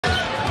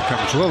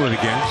comes Lillard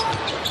again.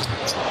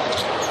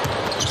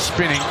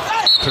 Spinning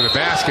to the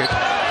basket.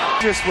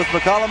 Just with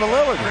McCollum and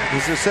Lillard.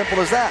 It's as simple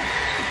as that.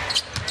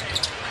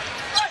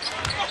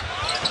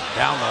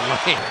 Down the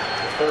lane.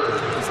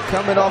 He's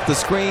coming off the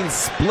screen,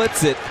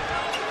 splits it.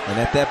 And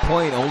at that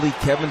point, only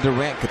Kevin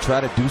Durant could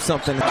try to do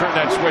something. Turn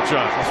that switch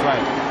on. That's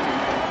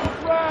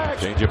right.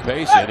 Change of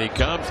pace, and he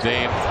comes,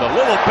 Dame. The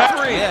little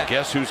battery. Yeah.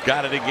 Guess who's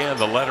got it again?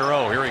 The letter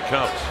O. Here he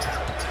comes.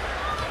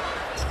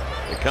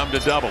 They come to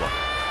double him.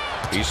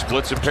 He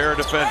splits a pair of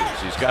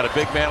defenders. He's got a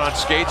big man on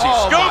skates. He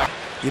scoops.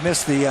 You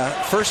missed the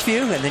first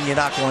few, and then you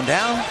knock one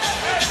down.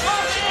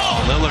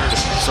 Oh, Lillard,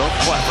 so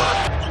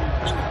clever.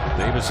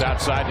 Davis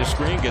outside the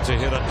screen, gets a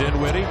hit on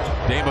Dinwiddie.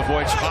 Dame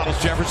avoids Thomas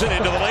Jefferson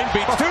into the lane,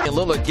 beats two. And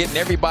Lillard getting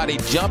everybody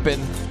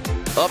jumping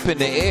up in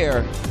the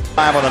air.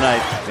 5 on the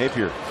night.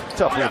 Napier,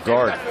 tough little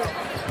guard.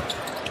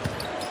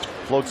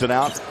 Floats it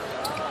out.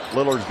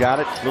 Lillard's got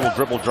it. Little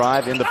dribble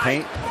drive in the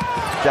paint.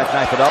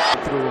 Jackknife it up.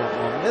 Through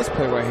on this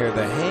play right here,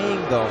 the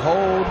hang, the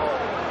hold.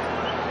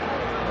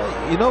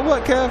 You know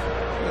what, Kev?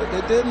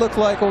 It did look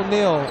like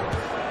O'Neal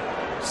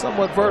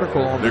somewhat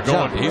vertical on the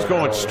jump. He's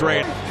going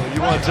straight.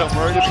 You want to tell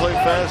Murray to play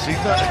fast? He's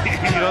not.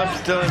 You don't have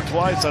to tell him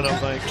twice, I don't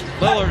think.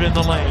 Lillard in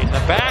the lane. The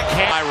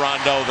backhand. By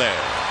Rondo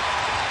there.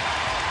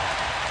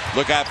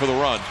 Look out for the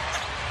run.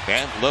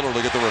 And Lillard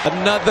to get the rip.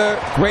 Another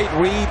great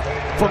read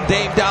from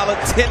Dame Dollar.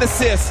 10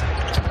 assists.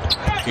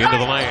 Into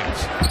the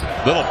lanes.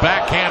 Little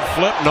backhand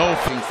flip. No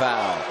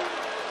Foul.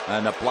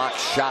 And a blocked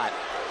shot.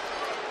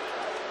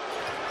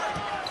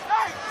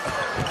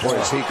 Boy,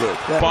 is he good.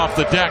 Off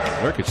the deck.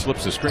 Nurkic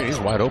slips the screen. He's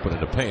wide open in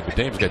the paint. But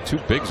Dame's got two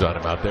bigs on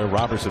him out there,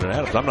 Robertson and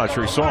Adams. I'm not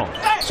sure he saw him.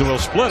 So he'll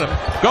split him.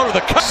 Go to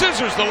the cut.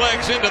 Scissors the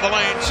legs into the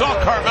lane. Saw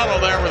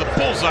Carmelo there with a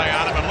bullseye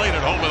on him and laid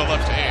it home with the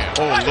left hand.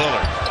 Oh,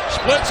 Lillard.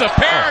 Splits a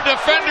pair of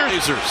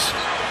defenders.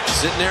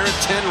 Sitting there at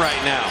 10 right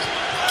now.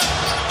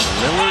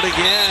 Lillard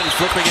again,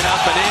 flipping it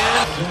up and in.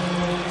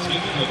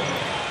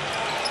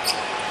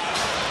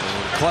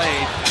 Clay.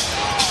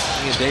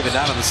 He and David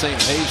not on the same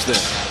page there.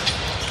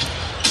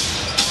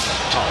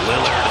 Oh,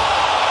 Lillard.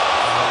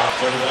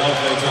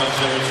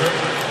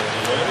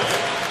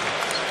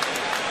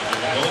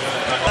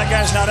 That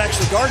guy's not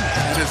actually guarding.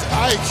 And his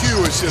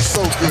IQ is just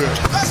so good,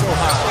 so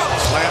high.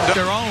 Slammed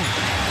their own.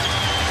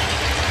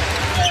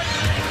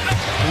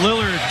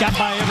 Lillard got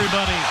by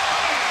everybody.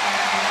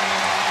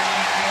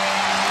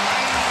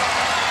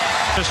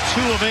 Just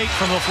 2 of 8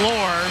 from the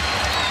floor.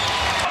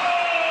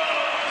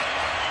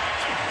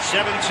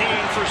 17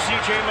 for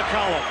C.J.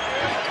 McCollum.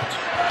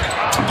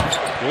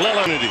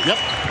 Lillard. Yep.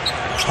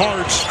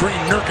 Hard screen,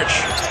 Nurkic.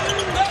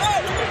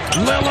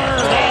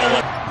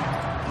 Lillard.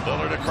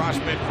 Lillard across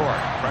midcourt.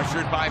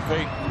 Pressured by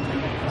Peyton.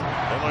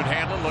 Lillard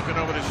handling, looking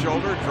over the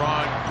shoulder,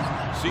 drawing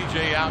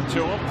C.J. out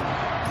to him.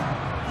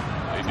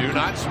 They do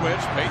not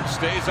switch. Peyton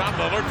stays on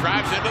Lillard,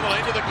 drives into the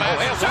lane to the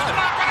glass.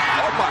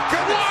 Oh my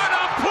goodness. What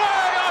a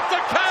play off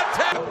the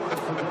contact!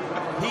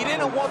 He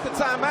didn't want the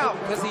timeout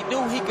because he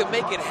knew he could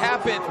make it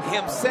happen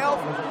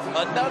himself.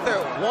 Another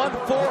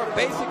 1-4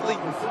 basically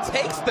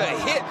takes the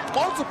hit,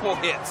 multiple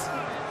hits.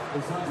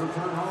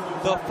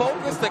 The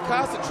focus, the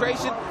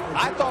concentration.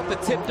 I thought the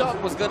tip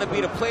dunk was going to be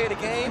the play of the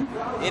game.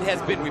 It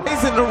has been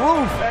raising the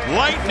roof.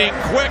 Lightning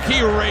quick,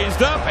 he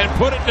raised up and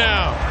put it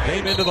down.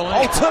 Came into the lane.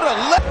 Oh, to the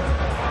left.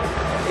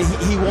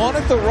 He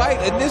wanted the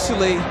right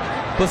initially,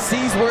 but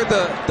sees where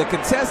the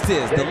contest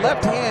is. The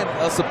left hand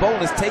of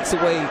Sabonis takes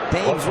away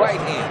Dame's right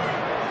hand.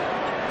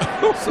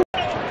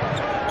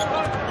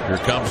 Here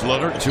comes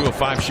Lillard, 2 of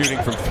 5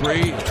 shooting from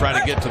 3. Trying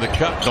to get to the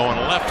cup, going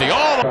lefty.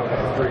 Oh!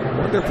 I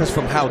wonder if it's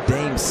from how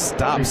Dame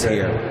stops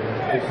here.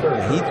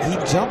 He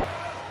jumped.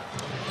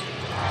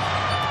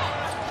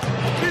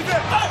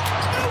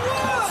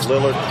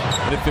 Lillard.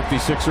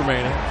 56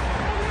 remaining.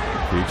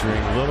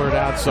 Featuring Lillard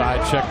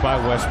outside, checked by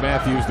Wes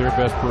Matthews, their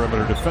best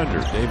perimeter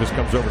defender. Davis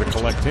comes over to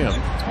collect him.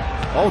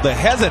 Oh, the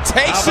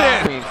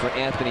hesitation! For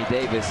Anthony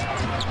Davis,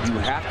 you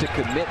have to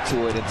commit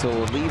to it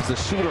until it leaves the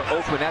shooter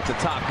open at the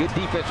top. Good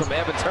defense from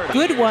Evan Turner.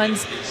 Good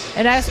ones,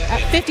 and at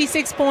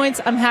 56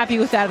 points, I'm happy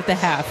with that at the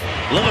half.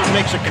 Lillard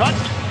makes a cut,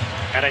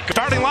 and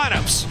starting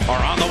lineups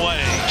are on the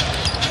way.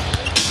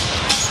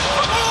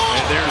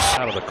 And there's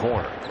out of the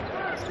corner.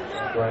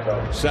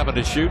 7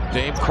 to shoot.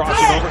 Dame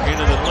crossing over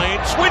into the lane.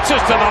 Switches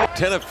to the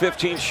 10 of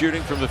 15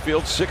 shooting from the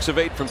field. 6 of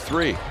 8 from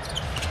 3.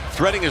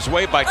 Threading his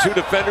way by 2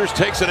 defenders.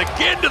 Takes it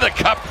again to the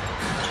cup.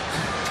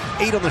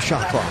 8 on the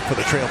shot clock for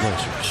the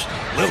Trailblazers.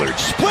 Lillard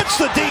splits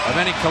the deep. Of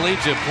any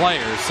collegiate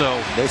players,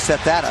 so They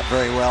set that up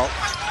very well.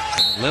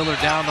 Lillard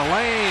down the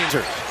lane.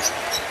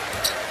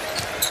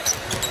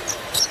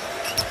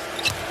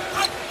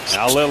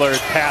 Now Lillard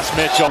past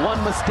Mitchell.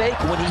 One mistake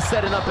when he's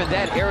setting up in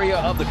that area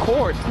of the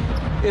court,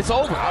 it's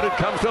over. Out it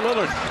comes to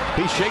Lillard.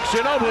 He shakes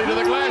Ginobili to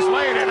the glass,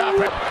 laying it up.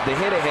 The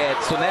hit ahead,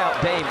 so now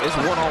Dame is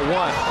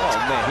one-on-one. Oh,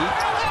 man,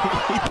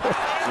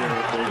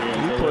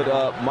 he put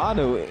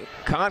Manu in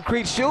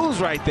concrete shoes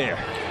right there.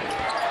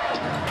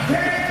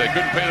 They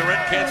couldn't pay the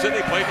rent, Kansas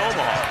City, played in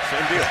Omaha.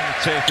 Same deal.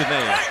 Change the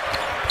name.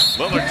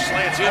 Lillard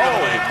slants into the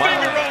lane.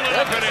 Finger rolling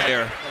up in the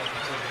air.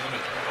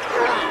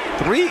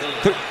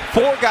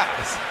 Four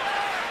guys.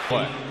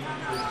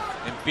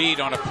 Embiid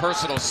on a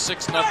personal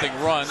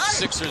 6-0 run.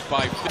 Sixers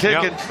by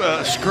Taking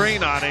a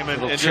screen on him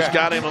and just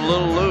got him a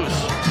little loose.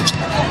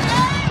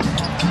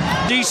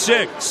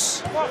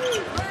 D6.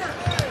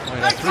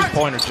 That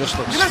three-pointer just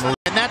looks smooth.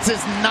 And that's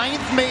his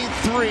 9th made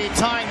three,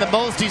 tying the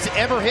most he's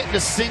ever hit in a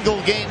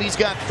single game. He's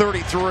got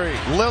 33.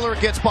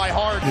 Lillard gets by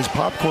Harden. His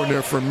popcorn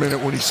there for a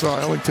minute when he saw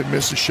Ellington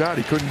miss a shot.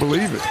 He couldn't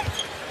believe it.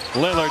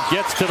 Lillard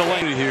gets to the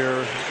lane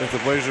here if the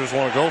Blazers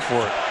want to go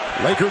for it.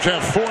 Lakers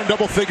have 4 in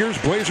double figures.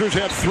 Blazers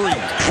have 3.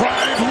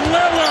 Drive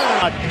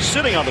Lillard! Not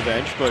sitting on the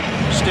bench, but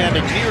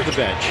standing near the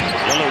bench.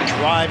 Lillard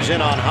drives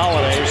in on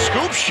Holiday.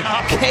 Scoop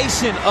shot.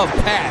 Location of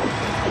Pat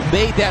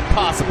made that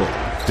possible.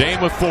 Dame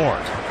with 4.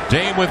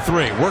 Dame with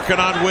 3. Working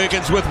on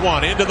Wiggins with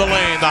 1. Into the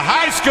lane. The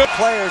high school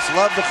Players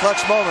love the clutch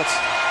moments.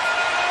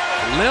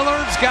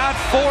 Lillard's got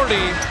 40.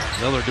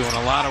 Lillard doing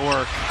a lot of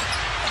work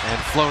and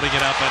floating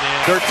it up and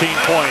in. 13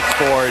 points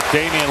for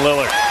Damian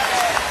Lillard.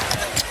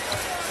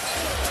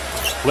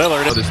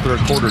 Lillard in this third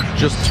quarter,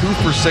 just 2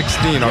 for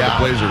 16 on the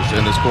Blazers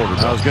in this quarter.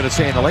 I was going to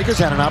say, and the Lakers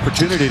had an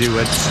opportunity to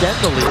extend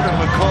the lead. And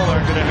McCullough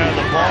are going to have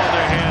the ball in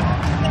their hand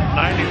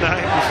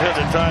 99% of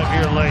the time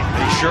here late.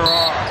 They sure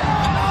are.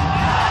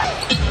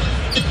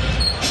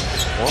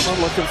 Well,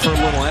 looking for a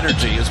little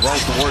energy as well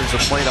as the Warriors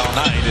have played all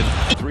night in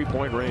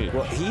 3-point range.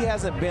 Well, he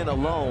hasn't been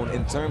alone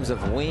in terms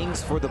of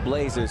wings for the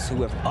Blazers,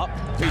 who have upped.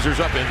 Blazers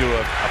up into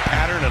a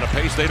pattern and a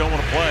pace they don't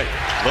want to play.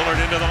 Lillard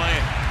into the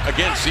lane.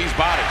 Again, sees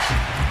bodies.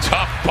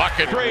 Tough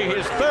bucket.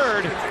 His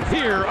third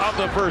here of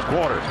the first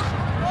quarter.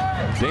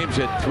 James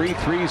hit 3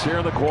 threes here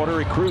in the quarter.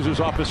 He cruises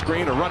off the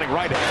screen and running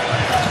right.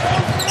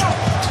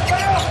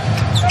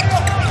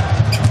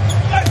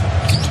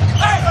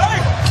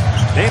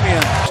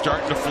 Damian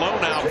starting to flow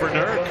now for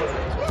Dirk.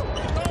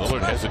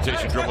 Lillard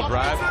hesitation dribble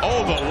drive.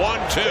 Oh, the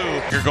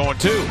 1-2. You're going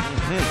 2.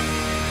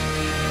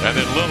 And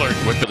then Lillard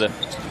with the...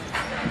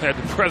 Had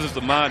the presence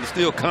of mind to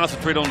still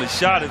concentrate on the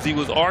shot as he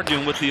was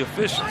arguing with the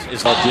officials.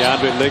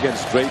 DeAndre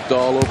Liggins draped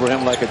all over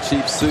him like a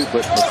cheap suit,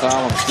 but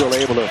McCollum still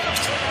able to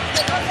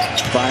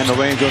find the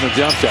range on the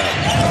jump shot.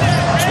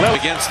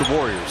 Against the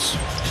Warriors.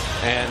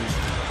 And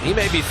he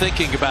may be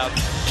thinking about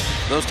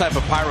those type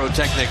of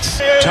pyrotechnics.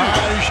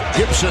 Taj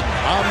Gibson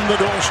on the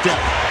doorstep.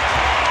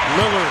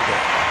 Lillard.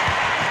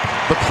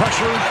 The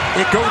pressure,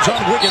 it goes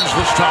on Wiggins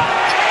this time.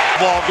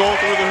 Ball going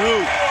through the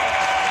hoop.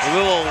 A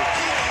little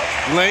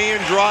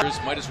lay-in drive.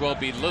 Might as well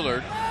be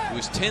Lillard, who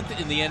is 10th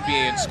in the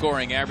NBA in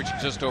scoring, averaging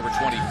just over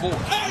 24.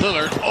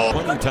 Lillard.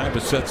 Plenty of time to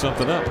set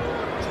something up.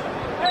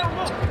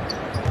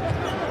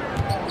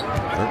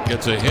 Dirk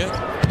gets a hit.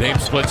 Dame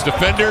splits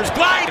defenders.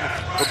 Glide!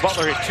 But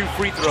Butler hit 2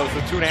 free throws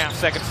with 2.5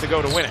 seconds to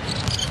go to win it.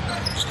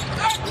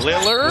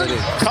 Lillard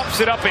cups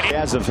it up.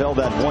 Jazz have held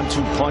that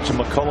 1-2 punch of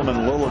McCollum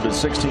and Lillard at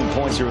 16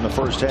 points here in the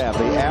first half.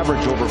 They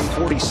average over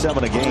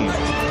 47 a game.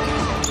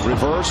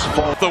 Reverse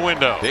fall. The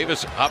window.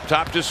 Davis up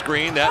top to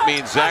screen. That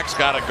means Zach's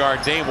got to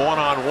guard Dame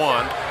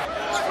one-on-one.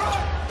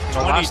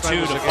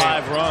 22 to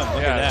 5 run.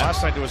 Look at that.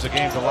 Last night there was a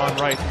game to Lon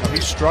Wright.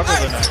 He struggled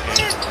in that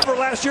game. For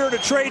last year to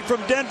trade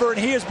from Denver, and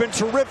he has been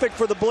terrific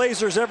for the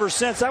Blazers ever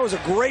since. That was a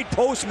great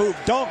post move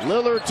dunk.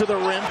 Lillard to the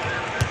rim.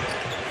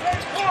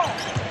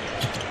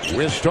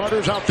 With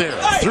starters out there,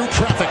 through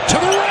traffic, to the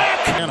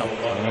rack!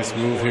 Nice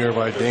move here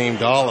by Dame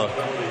DOLLA.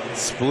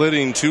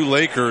 Splitting 2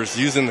 Lakers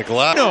using the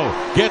glass. No,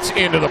 gets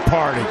into the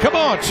party. Come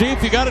on,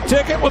 Chief, you got a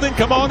ticket? Well, then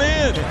come on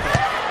in.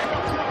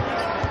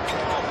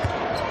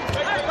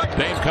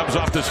 Dame comes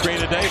off the screen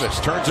to Davis.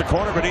 Turns the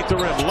corner beneath the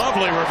rim.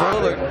 Lovely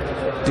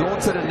reverse. Doing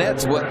to the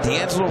Nets what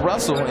D'Angelo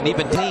Russell and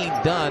even Dame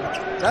done,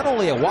 not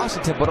only at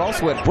Washington, but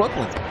also at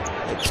Brooklyn.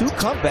 And 2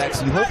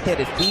 comebacks, you hope that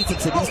it feeds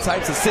into these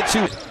types of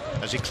situations.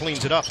 As he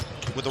cleans it up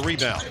with a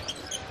rebound.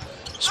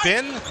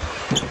 Spin.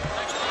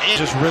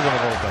 Just rhythm a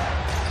little bit.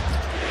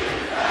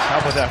 How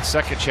about that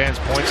second chance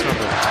points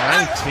number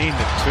 19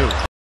 to 2.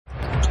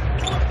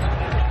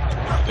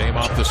 Dame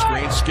off the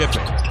screen,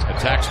 skipping.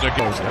 Attacks the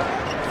goes.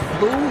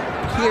 Flew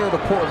here to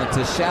Portland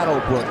to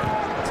shadow Brooklyn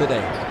today.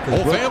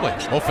 Whole family.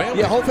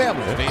 Yeah, whole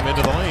family. Dame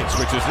into the lane,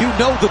 switches. You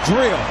know the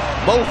drill.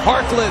 Mo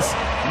Harkless,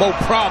 Mo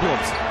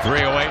problems.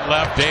 3:08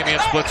 left. Damian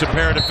splits a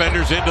pair of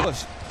defenders into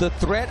the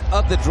threat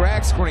of the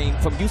drag screen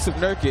from Jusuf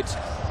Nurkic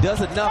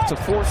does enough to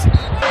force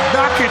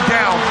knocking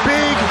down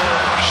big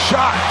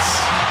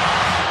shots.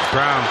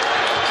 Brown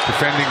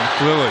defending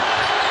Lillard.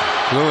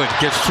 Lillard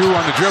gets 2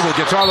 on the dribble,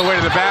 gets all the way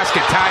to the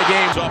basket. Tie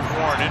game. Up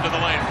Warren into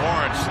the lane.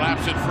 Warren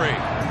slaps it free.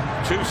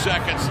 2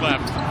 seconds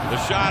left. The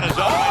shot is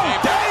up.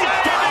 Lillard!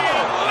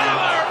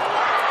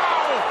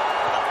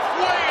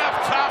 Way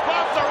up top,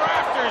 off the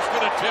rafters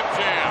for the tip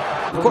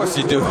jam. Of course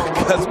you do,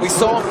 because we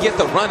saw him get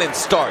the run and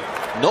start.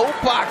 No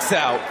box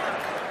out.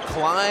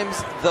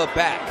 Climbs the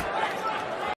back.